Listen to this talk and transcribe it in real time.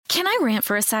Can I rant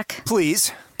for a sec?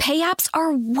 Please. Pay apps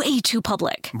are way too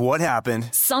public. What happened?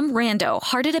 Some rando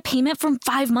hearted a payment from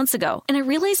 5 months ago, and I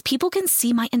realized people can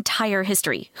see my entire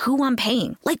history, who I'm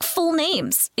paying, like full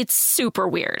names. It's super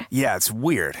weird. Yeah, it's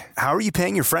weird. How are you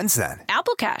paying your friends then?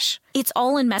 Apple Cash. It's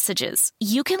all in messages.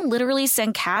 You can literally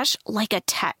send cash like a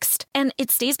text, and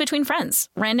it stays between friends.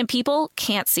 Random people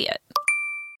can't see it.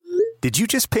 Did you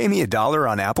just pay me $1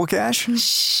 on Apple Cash?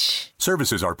 Shh.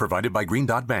 Services are provided by Green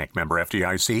Dot Bank. Member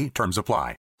FDIC. Terms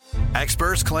apply.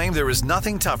 Experts claim there is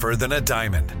nothing tougher than a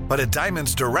diamond. But at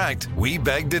Diamonds Direct, we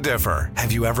beg to differ.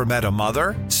 Have you ever met a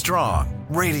mother? Strong,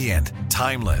 radiant,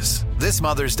 timeless. This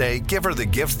Mother's Day, give her the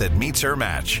gift that meets her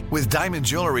match. With diamond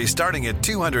jewelry starting at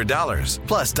 $200.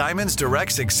 Plus Diamonds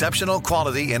Direct's exceptional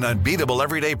quality and unbeatable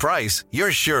everyday price,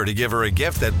 you're sure to give her a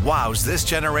gift that wows this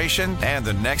generation and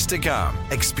the next to come.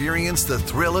 Experience the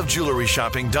thrill of jewelry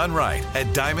shopping done right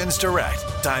at Diamonds Direct.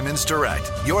 Diamonds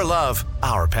Direct. Your love,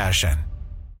 our passion.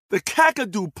 The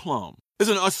Kakadu plum is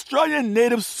an Australian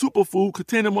native superfood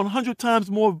containing 100 times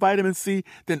more vitamin C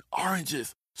than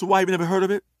oranges. So why have you never heard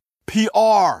of it?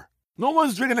 PR. No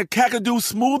one's drinking a Kakadu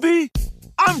smoothie?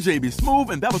 I'm JB Smoove,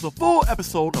 and that was a full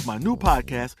episode of my new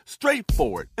podcast,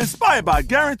 Straightforward, inspired by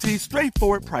guaranteed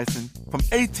straightforward pricing from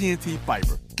AT&T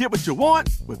Fiber. Get what you want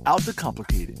without the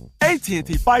complicated. AT&T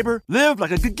Fiber, live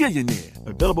like a gigillionaire.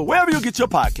 Available wherever you get your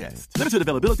podcasts. Limited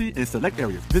availability in select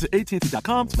areas. Visit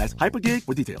AT&T.com/hypergig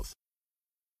for details.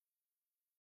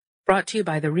 Brought to you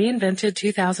by the reinvented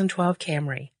 2012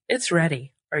 Camry. It's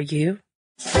ready. Are you?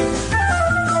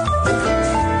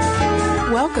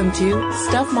 Welcome to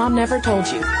Stuff Mom Never Told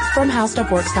You from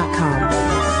HowStuffWorks.com.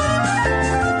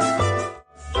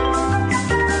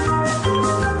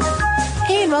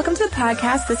 Hey, and welcome to the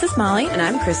podcast. This is Molly. And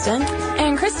I'm Kristen.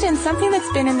 And Kristen, something that's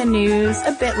been in the news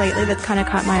a bit lately that's kind of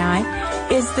caught my eye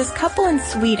is this couple in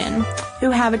Sweden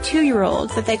who have a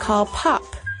 2-year-old that they call Pop.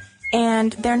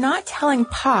 And they're not telling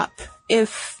Pop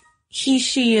if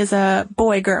she is a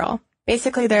boy, girl.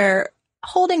 Basically, they're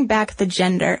holding back the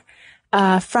gender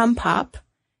from Pop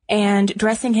and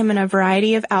dressing him in a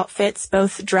variety of outfits,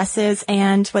 both dresses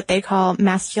and what they call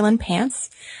masculine pants,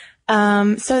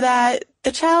 so that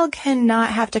the child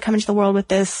cannot have to come into the world with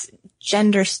this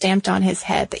gender stamped on his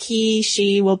head, that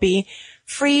she will be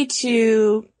free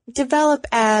to develop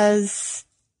as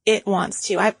it wants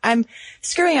to. I'm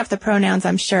screwing up the pronouns,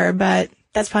 I'm sure, but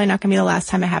that's probably not going to be the last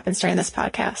time it happens during this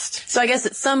podcast. So I guess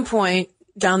at some point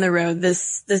down the road,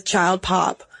 the child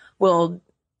Pop will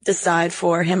decide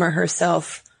for him or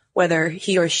herself whether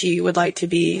he or she would like to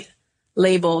be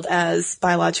labeled as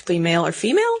biologically male or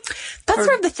female. That's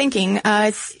sort of the thinking.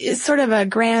 It's sort of a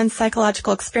grand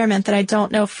psychological experiment that I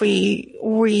don't know if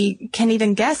we can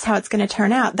even guess how it's going to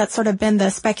turn out. That's sort of been the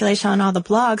speculation on all the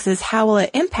blogs, is how will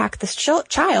it impact this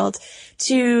child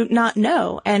to not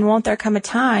know? And won't there come a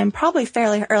time, probably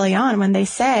fairly early on, when they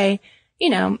say,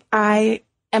 I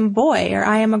am boy or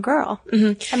I am a girl?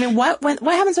 Mm-hmm. I mean, what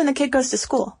happens when the kid goes to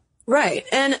school? Right.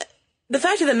 And the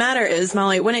fact of the matter is,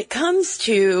 Molly, when it comes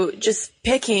to just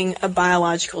picking a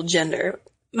biological gender,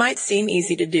 might seem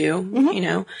easy to do,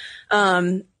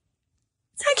 mm-hmm.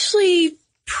 It's actually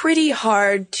pretty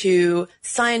hard to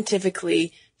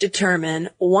scientifically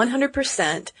determine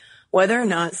 100% whether or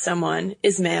not someone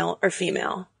is male or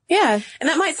female. Yeah. And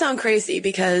that might sound crazy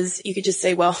because you could just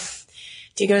say, well,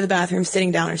 do you go to the bathroom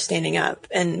sitting down or standing up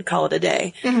and call it a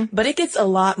day? Mm-hmm. But it gets a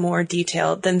lot more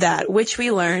detailed than that, which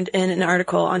we learned in an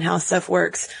article on How Stuff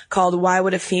Works called Why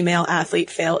Would a Female Athlete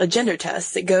Fail a Gender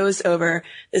Test? It goes over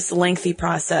this lengthy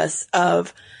process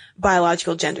of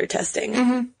biological gender testing.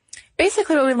 Mm-hmm.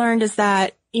 Basically what we learned is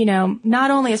that,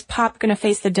 not only is Pop going to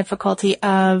face the difficulty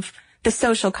of the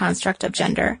social construct of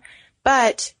gender,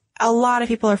 but a lot of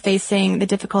people are facing the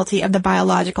difficulty of the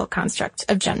biological construct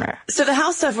of gender. So the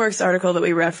How Stuff Works article that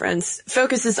we reference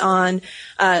focuses on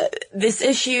this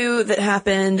issue that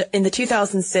happened in the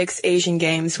 2006 Asian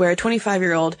Games, where a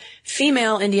 25-year-old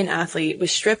female Indian athlete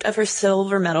was stripped of her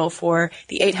silver medal for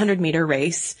the 800-meter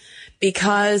race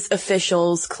because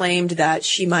officials claimed that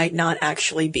she might not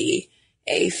actually be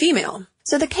a female.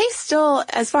 So the case still,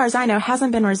 as far as I know,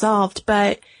 hasn't been resolved,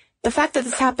 but the fact that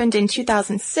this happened in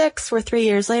 2006, we're 3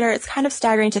 years later, it's kind of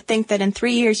staggering to think that in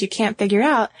 3 years you can't figure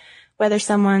out whether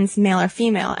someone's male or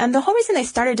female. And the whole reason they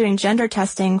started doing gender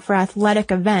testing for athletic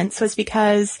events was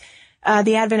because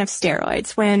the advent of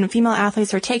steroids. When female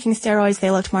athletes were taking steroids,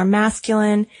 they looked more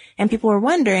masculine, and people were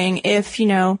wondering if,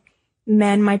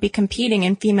 men might be competing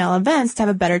in female events to have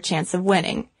a better chance of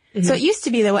winning. Mm-hmm. So it used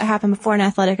to be that what happened before an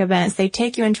athletic event is they'd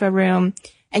take you into a room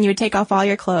and you would take off all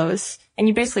your clothes, and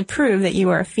you basically prove that you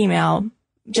were a female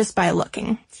just by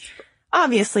looking.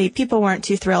 obviously people weren't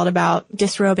too thrilled about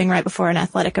disrobing right before an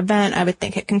athletic event. I would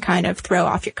think it can kind of throw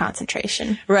off your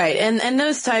concentration. Right. And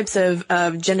those types of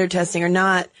gender testing are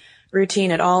not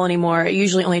routine at all anymore. It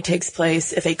usually only takes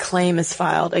place if a claim is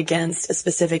filed against a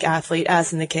specific athlete,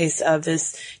 as in the case of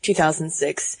this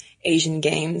 2006 Asian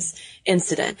Games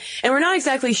incident. And we're not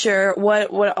exactly sure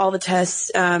what all the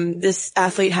tests this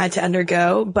athlete had to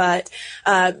undergo, but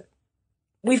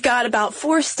we've got about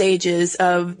 4 stages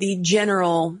of the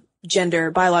general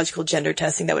biological gender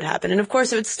testing that would happen. And of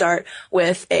course, it would start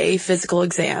with a physical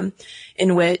exam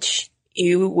in which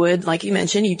you would, like you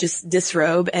mentioned, you just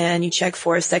disrobe and you check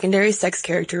for secondary sex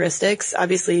characteristics.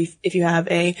 Obviously, if you have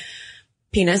a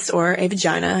penis or a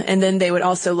vagina. And then they would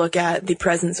also look at the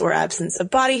presence or absence of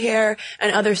body hair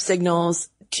and other signals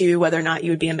to whether or not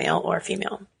you would be a male or a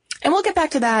female. And we'll get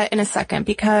back to that in a second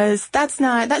because that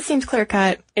seems clear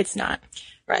cut. It's not.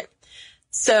 Right.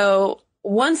 So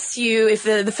once if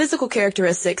the physical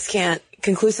characteristics can't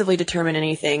conclusively determine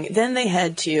anything, then they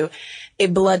head to a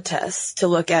blood test to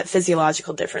look at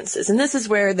physiological differences. And this is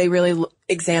where they really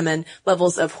examine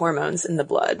levels of hormones in the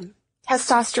blood.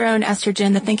 Testosterone,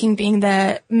 estrogen, the thinking being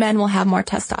that men will have more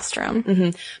testosterone. Mm-hmm.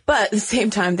 But at the same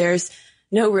time, there's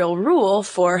no real rule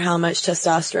for how much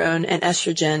testosterone and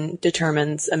estrogen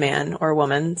determines a man or a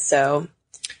woman. So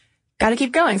got to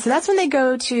keep going. So that's when they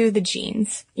go to the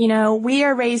genes. You know, we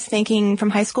are raised thinking from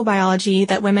high school biology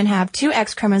that women have 2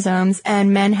 X chromosomes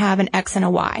and men have an X and a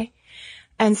Y.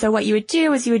 And so what you would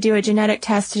do is you would do a genetic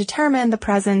test to determine the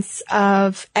presence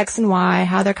of X and Y,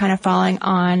 how they're kind of falling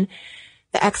on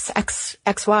the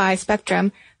XY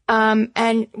spectrum.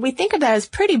 And we think of that as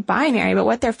pretty binary, but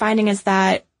what they're finding is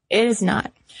that it is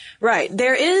not. Right.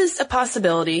 There is a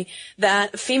possibility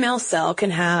that a female cell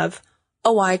can have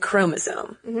a Y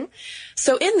chromosome. Mm-hmm.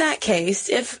 So in that case,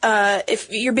 if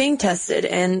you're being tested,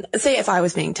 and say if I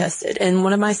was being tested and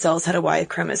one of my cells had a Y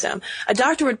chromosome, a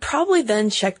doctor would probably then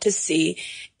check to see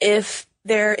if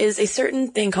there is a certain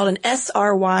thing called an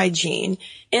SRY gene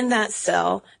in that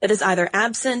cell that is either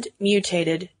absent,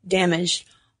 mutated, damaged,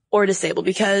 or disabled,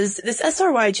 because this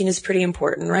SRY gene is pretty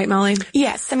important, right, Molly?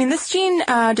 Yes. I mean, this gene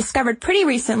discovered pretty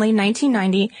recently,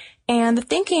 1990, and the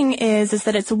thinking is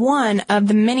that it's one of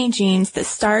the many genes that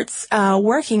starts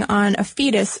working on a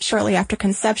fetus shortly after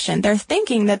conception. They're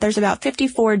thinking that there's about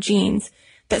 54 genes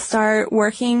that start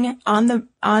working on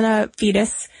a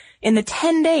fetus in the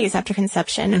 10 days after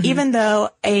conception, mm-hmm. even though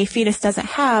a fetus doesn't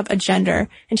have a gender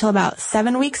until about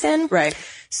 7 weeks in. Right.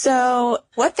 So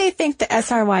what they think the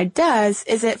SRY does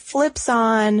is it flips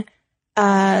on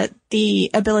the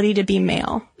ability to be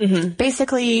male. Mm-hmm.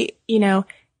 Basically, you know,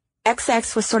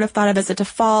 XX was sort of thought of as a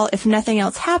default. If nothing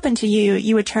else happened to you,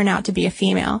 you would turn out to be a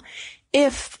female.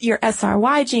 If your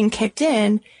SRY gene kicked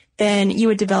in, then you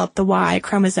would develop the Y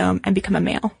chromosome and become a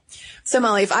male. So,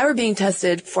 Molly, if I were being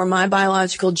tested for my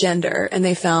biological gender and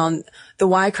they found the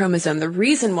Y chromosome, the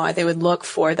reason why they would look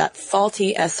for that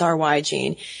faulty SRY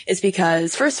gene is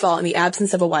because, first of all, in the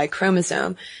absence of a Y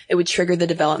chromosome, it would trigger the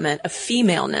development of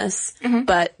femaleness. Mm-hmm.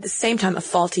 But at the same time, a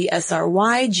faulty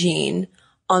SRY gene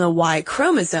on a Y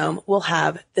chromosome will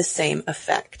have the same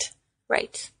effect.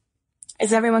 Right.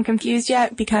 Is everyone confused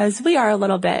yet? Because we are a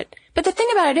little bit. But the thing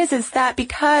about it is that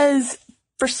because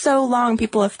for so long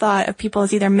people have thought of people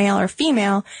as either male or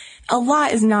female, a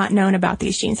lot is not known about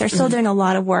these genes. They're still doing a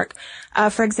lot of work.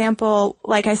 For example,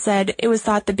 like I said, it was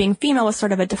thought that being female was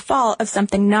sort of a default of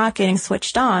something not getting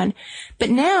switched on. But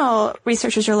now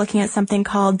researchers are looking at something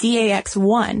called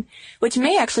DAX1, which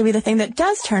may actually be the thing that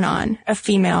does turn on a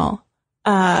female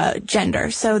gender.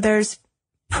 So there's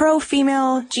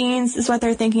pro-female genes is what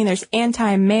they're thinking. There's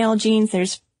anti-male genes.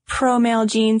 There's pro-male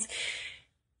genes.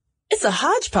 It's a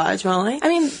hodgepodge, Molly. I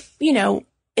mean, you know,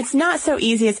 it's not so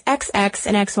easy as XX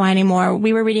and XY anymore.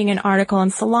 We were reading an article in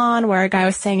Salon where a guy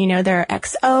was saying, you know, there are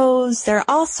XOs. There are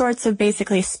all sorts of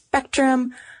basically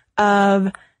spectrum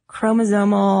of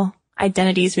chromosomal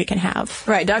identities we can have.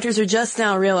 Right. Doctors are just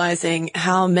now realizing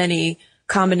how many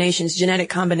combinations, genetic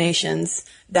combinations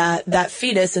that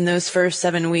fetus in those first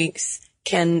 7 weeks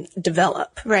can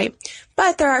develop. Right.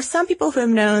 But there are some people who have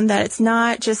known that it's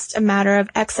not just a matter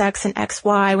of XX and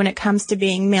XY when it comes to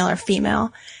being male or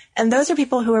female. And those are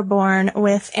people who are born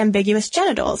with ambiguous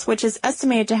genitals, which is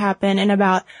estimated to happen in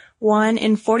about 1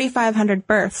 in 4,500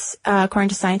 births, according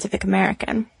to Scientific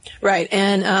American. Right.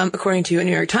 And according to a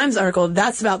New York Times article,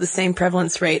 that's about the same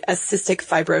prevalence rate as cystic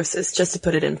fibrosis, just to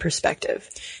put it in perspective.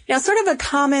 Now, sort of a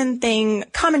common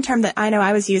term that I know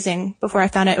I was using before I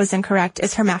found out it was incorrect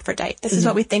is hermaphrodite. This is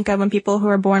what we think of when people who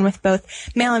are born with both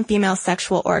male and female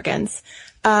sexual organs.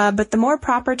 But the more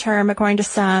proper term, according to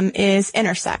some, is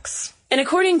intersex. And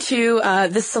according to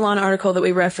this Salon article that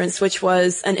we referenced, which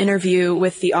was an interview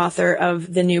with the author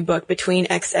of the new book, Between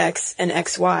XX and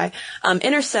XY,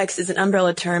 intersex is an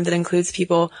umbrella term that includes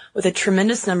people with a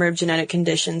tremendous number of genetic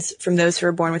conditions, from those who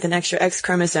are born with an extra X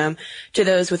chromosome to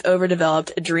those with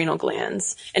overdeveloped adrenal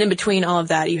glands. And in between all of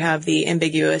that, you have the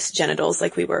ambiguous genitals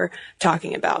like we were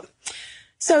talking about.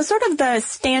 So sort of the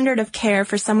standard of care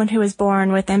for someone who was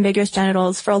born with ambiguous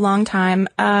genitals for a long time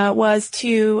was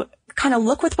to kind of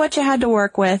look with what you had to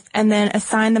work with and then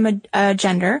assign them a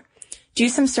gender, do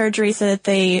some surgery so that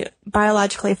they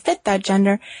biologically fit that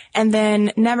gender, and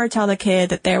then never tell the kid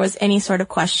that there was any sort of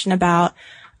question about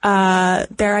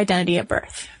their identity at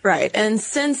birth. Right. And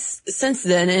since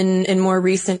then, in more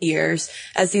recent years,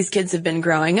 as these kids have been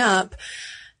growing up,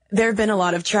 there have been a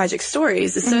lot of tragic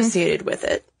stories associated with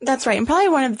it. That's right. And probably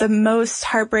one of the most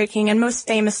heartbreaking and most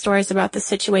famous stories about this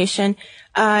situation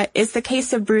is the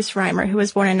case of Bruce Reimer, who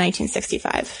was born in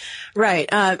 1965. Right.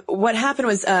 What happened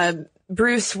was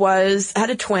Bruce had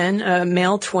a twin, a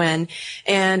male twin,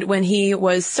 and when he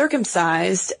was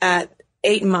circumcised at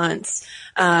 8 months,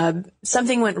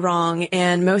 something went wrong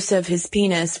and most of his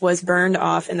penis was burned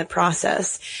off in the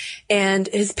process. And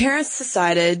his parents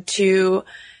decided to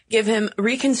give him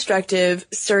reconstructive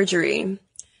surgery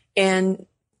and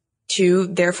to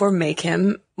therefore make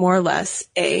him more or less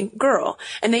a girl.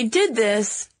 And they did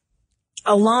this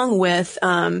along with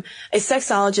a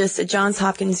sexologist at Johns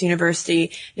Hopkins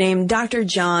University named Dr.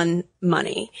 John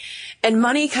Money. And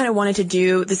Money kind of wanted to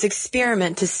do this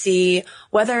experiment to see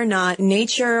whether or not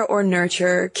nature or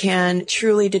nurture can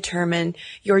truly determine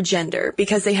your gender,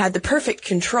 because they had the perfect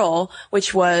control,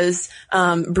 which was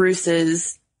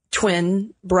Bruce's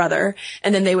twin brother,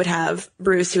 and then they would have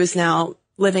Bruce, who is now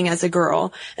living as a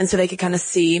girl, and so they could kind of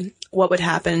see what would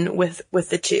happen with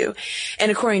the two. And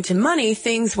according to Money,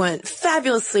 things went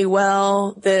fabulously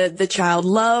well. The child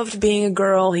loved being a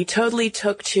girl. He totally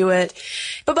took to it.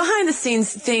 But behind the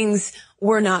scenes, things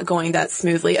were not going that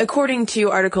smoothly. According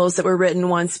to articles that were written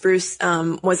once Bruce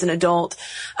was an adult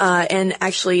and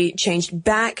actually changed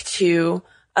back to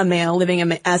a male, living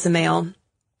as a male,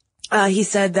 he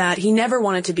said that he never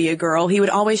wanted to be a girl. He would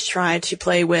always try to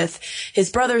play with his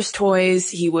brother's toys.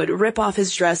 He would rip off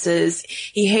his dresses.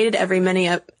 He hated every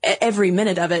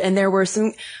minute of it. And there were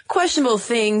some questionable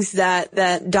things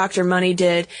that Dr. Money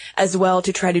did as well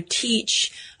to try to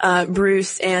teach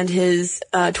Bruce and his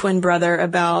twin brother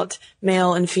about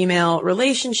male and female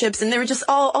relationships. And there were just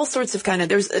all sorts of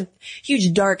there's a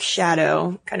huge dark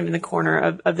shadow kind of in the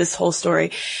corner of this whole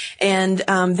story. And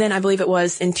then I believe it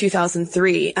was in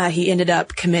 2003, he ended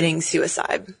up committing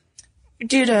suicide.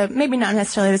 Due to maybe not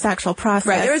necessarily this actual process.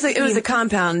 Right. It was a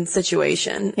compound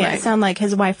situation. Yeah. Right. It sounded like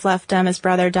his wife left him, his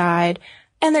brother died.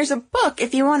 And there's a book,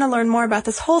 if you want to learn more about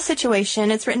this whole situation.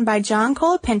 It's written by John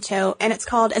Colapinto, and it's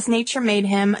called As Nature Made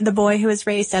Him, The Boy Who Was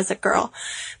Raised as a Girl.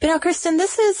 But now, Kristen,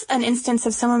 this is an instance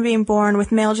of someone being born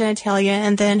with male genitalia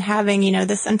and then having,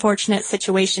 this unfortunate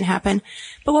situation happen.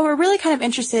 But what we're really kind of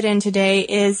interested in today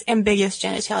is ambiguous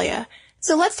genitalia.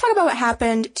 So let's talk about what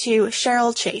happened to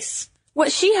Cheryl Chase.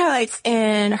 What she highlights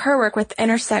in her work with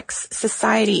Intersex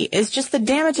Society is just the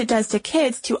damage it does to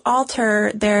kids to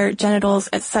alter their genitals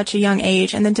at such a young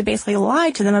age and then to basically lie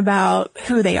to them about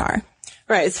who they are.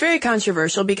 Right. It's very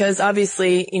controversial because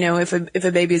obviously, if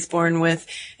a baby is born with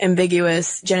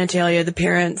ambiguous genitalia, the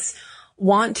parents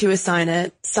want to assign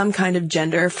it some kind of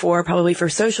gender probably for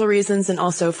social reasons and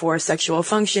also for sexual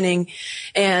functioning.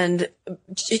 And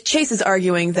Chase is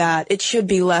arguing that it should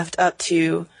be left up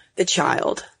to the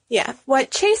child. Yeah.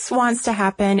 What Chase wants to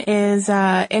happen is,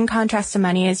 in contrast to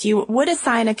Money, is you would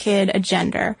assign a kid a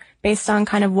gender based on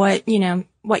kind of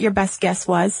what your best guess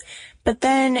was. But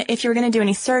then if you were going to do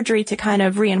any surgery to kind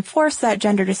of reinforce that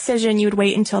gender decision, you would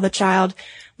wait until the child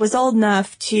was old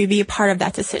enough to be a part of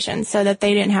that decision so that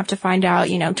they didn't have to find out,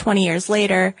 20 years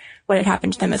later what had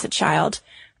happened to them as a child.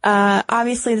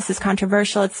 Obviously this is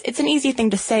controversial. It's an easy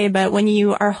thing to say, but when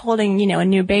you are holding, a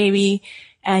new baby,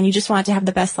 and you just want to have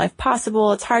the best life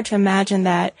possible, it's hard to imagine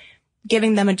that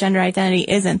giving them a gender identity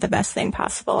isn't the best thing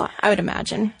possible, I would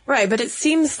imagine. Right, but it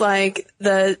seems like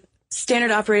the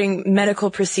standard operating medical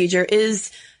procedure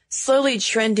is slowly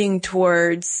trending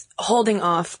towards holding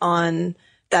off on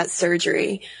that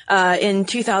surgery. In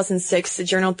 2006, the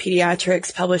journal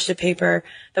Pediatrics published a paper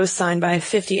that was signed by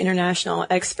 50 international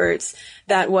experts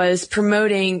that was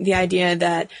promoting the idea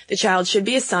that the child should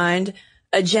be assigned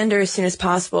a gender as soon as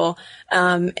possible,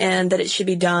 and that it should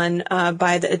be done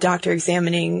by a doctor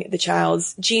examining the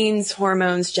child's genes,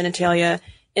 hormones, genitalia,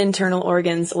 internal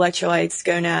organs, electrolytes,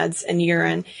 gonads, and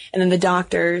urine. And then the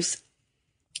doctors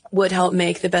would help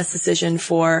make the best decision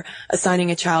for assigning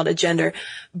a child a gender,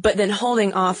 but then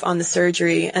holding off on the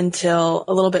surgery until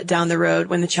a little bit down the road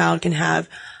when the child can have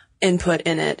input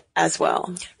in it as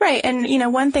well. Right. And, you know,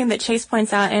 one thing that Chase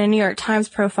points out in a New York Times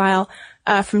profile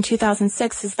from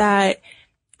 2006 is that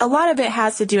a lot of it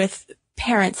has to do with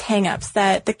parents' hang-ups,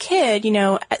 that the kid, you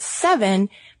know, at 7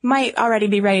 might already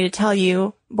be ready to tell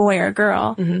you boy or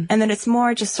girl, and that it's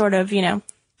more just sort of, you know,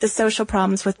 the social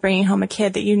problems with bringing home a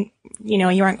kid that you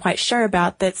aren't quite sure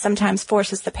about that sometimes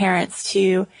forces the parents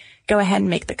to go ahead and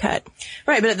make the cut.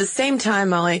 Right, but at the same time,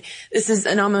 Molly, this is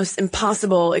an almost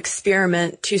impossible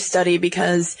experiment to study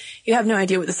because you have no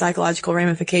idea what the psychological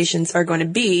ramifications are going to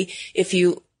be if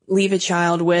you leave a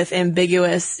child with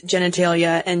ambiguous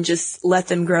genitalia and just let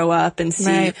them grow up and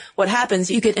see what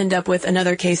happens. You could end up with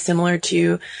another case similar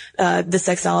to the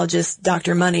sexologist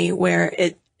Dr. Money, where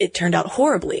it turned out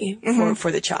horribly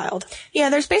for the child. Yeah,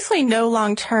 there's basically no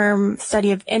long-term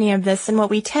study of any of this, and what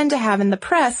we tend to have in the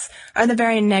press are the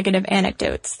very negative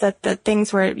anecdotes, that the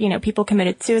things where, you know, people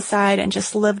committed suicide and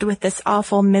just lived with this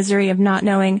awful misery of not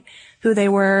knowing who they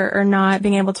were or not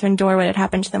being able to endure what had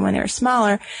happened to them when they were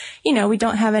smaller. You know, we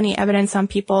don't have any evidence on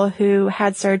people who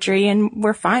had surgery and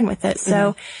were fine with it.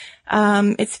 So,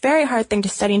 it's a very hard thing to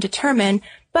study and determine.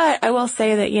 But I will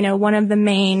say that, you know, one of the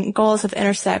main goals of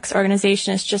intersex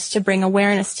organization is just to bring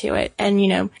awareness to it. And, you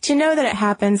know, to know that it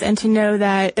happens and to know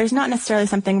that there's not necessarily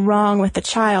something wrong with the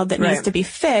child that needs to be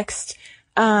fixed.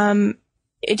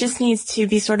 It just needs to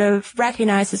be sort of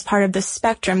recognized as part of the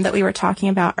spectrum that we were talking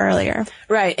about earlier.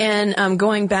 Right. And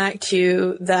going back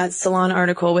to that Salon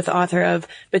article with the author of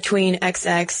Between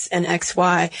XX and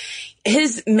XY,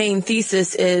 his main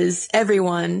thesis is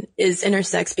everyone is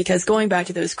intersex because going back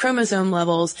to those chromosome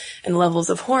levels and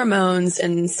levels of hormones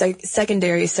and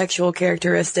secondary sexual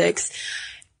characteristics,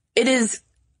 it is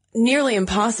nearly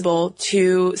impossible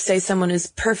to say someone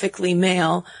is perfectly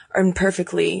male or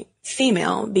perfectly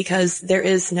female because there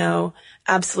is no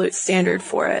absolute standard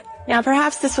for it. Now,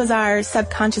 perhaps this was our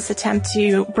subconscious attempt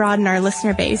to broaden our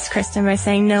listener base, Kristen, by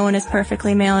saying no one is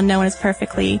perfectly male and no one is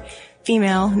perfectly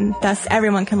female, and thus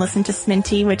everyone can listen to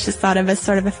Sminty, which is thought of as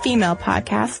sort of a female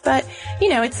podcast. But, you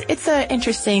know, it's an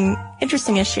interesting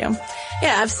issue.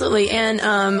 Yeah, absolutely. And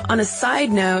on a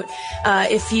side note,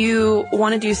 if you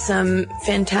want to do some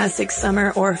fantastic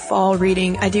summer or fall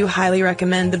reading, I do highly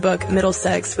recommend the book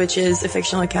Middlesex, which is a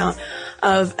fictional account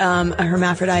of a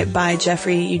hermaphrodite by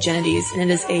Jeffrey Eugenides, and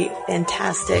it is a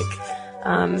fantastic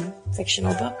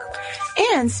fictional book.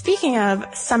 And speaking of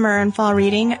summer and fall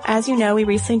reading, as you know, we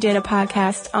recently did a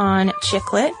podcast on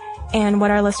chick lit and what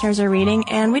our listeners are reading,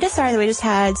 and we decided that we just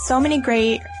had so many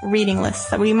great reading lists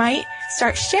that we might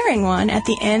start sharing one at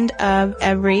the end of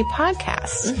every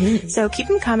podcast. So keep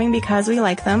them coming because we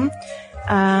like them.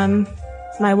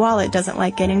 My wallet doesn't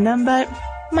like getting them, but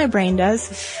my brain does.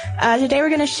 Today we're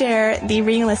going to share the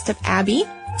reading list of Abby,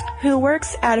 who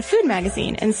works at a food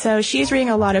magazine. And so she's reading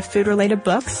a lot of food-related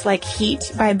books like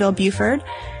Heat by Bill Buford,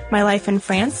 My Life in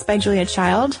France by Julia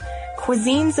Child,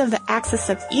 Cuisines of the Axis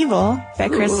of Evil by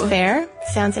Chris Fair.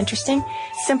 Sounds interesting.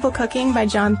 Simple Cooking by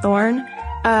John Thorne.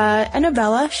 A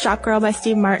novella, Shop Girl by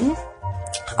Steve Martin.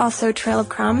 Also Trail of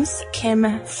Crumbs, Kim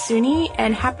Suni,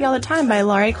 and Happy All the Time by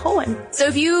Laurie Colwin. So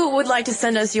if you would like to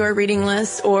send us your reading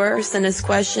list or send us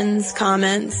questions,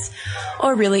 comments,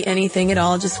 or really anything at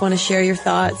all, just want to share your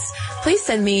thoughts, please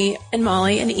send me and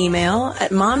Molly an email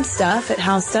at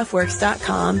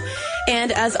momstuff@howstuffworks.com.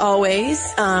 And as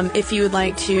always, if you would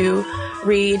like to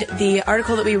read the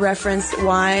article that we referenced,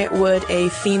 Why Would a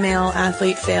Female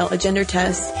Athlete Fail a Gender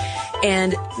Test,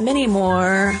 and many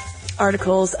more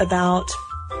articles about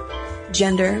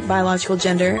gender, biological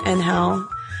gender, and how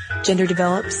gender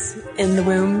develops in the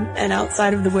womb and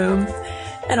outside of the womb,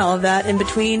 and all of that in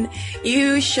between,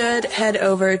 you should head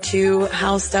over to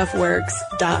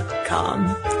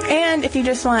howstuffworks.com. And if you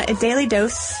just want a daily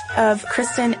dose of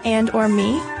Kristen and or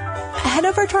me, head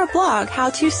over to our blog,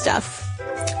 How To Stuff,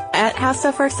 at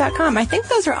howstuffworks.com. I think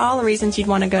those are all the reasons you'd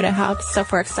want to go to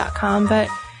howstuffworks.com, but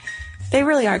they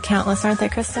really are countless, aren't they,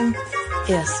 Kristen?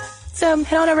 Yes. So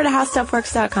head on over to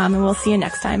howstuffworks.com and we'll see you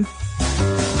next time.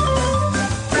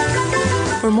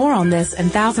 For more on this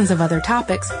and thousands of other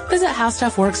topics, visit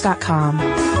howstuffworks.com.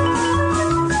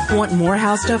 Want more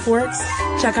How Stuff Works?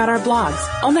 Check out our blogs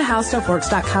on the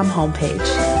howstuffworks.com homepage.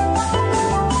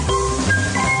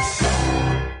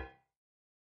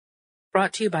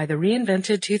 Brought to you by the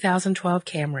reinvented 2012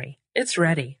 Camry. It's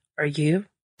ready. Are you?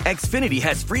 Xfinity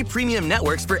has free premium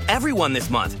networks for everyone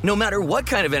this month, no matter what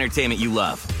kind of entertainment you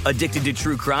love. Addicted to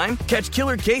true crime? Catch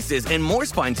killer cases and more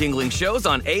spine-tingling shows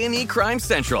on A&E Crime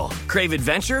Central. Crave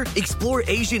adventure? Explore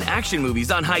Asian action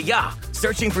movies on Hi-YAH.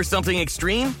 Searching for something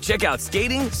extreme? Check out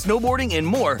skating, snowboarding, and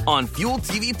more on Fuel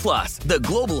TV Plus, the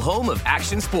global home of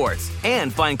action sports.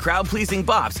 And find crowd-pleasing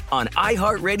bops on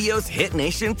iHeartRadio's Hit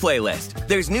Nation playlist.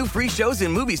 There's new free shows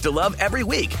and movies to love every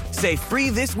week. Say free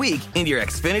this week in your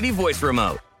Xfinity voice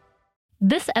remote.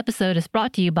 This episode is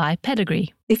brought to you by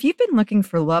Pedigree. If you've been looking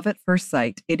for love at first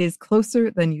sight, it is closer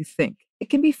than you think.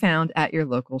 It can be found at your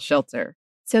local shelter.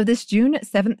 So this June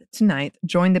 7th to 9th,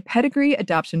 join the Pedigree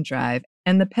Adoption Drive,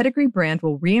 and the Pedigree brand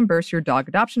will reimburse your dog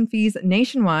adoption fees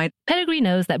nationwide. Pedigree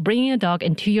knows that bringing a dog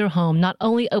into your home not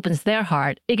only opens their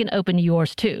heart, it can open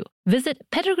yours too. Visit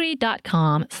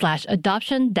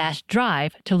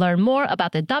pedigree.com/adoption-drive to learn more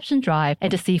about the adoption drive and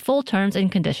to see full terms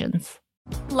and conditions.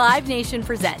 Live Nation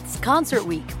presents Concert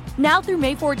Week. Now through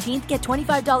May 14th, get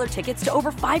 $25 tickets to over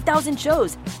 5,000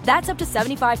 shows. That's up to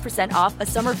 75% off a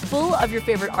summer full of your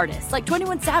favorite artists like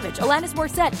 21 Savage, Alanis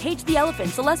Morissette, Cage the Elephant,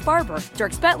 Celeste Barber,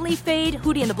 Dierks Bentley, Fade,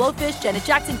 Hootie and the Blowfish, Janet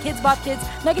Jackson, Kidz Bop Kids,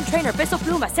 Meghan Trainor, Peso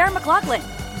Pluma, Sarah McLachlan.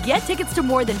 Get tickets to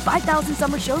more than 5,000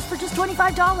 summer shows for just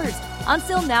 $25.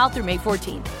 Until now through May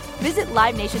 14th. Visit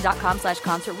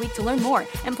LiveNation.com/Concert Week to learn more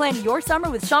and plan your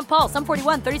summer with Sean Paul, Sum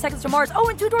 41, 30 Seconds to Mars,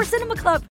 and Two Door Cinema Club.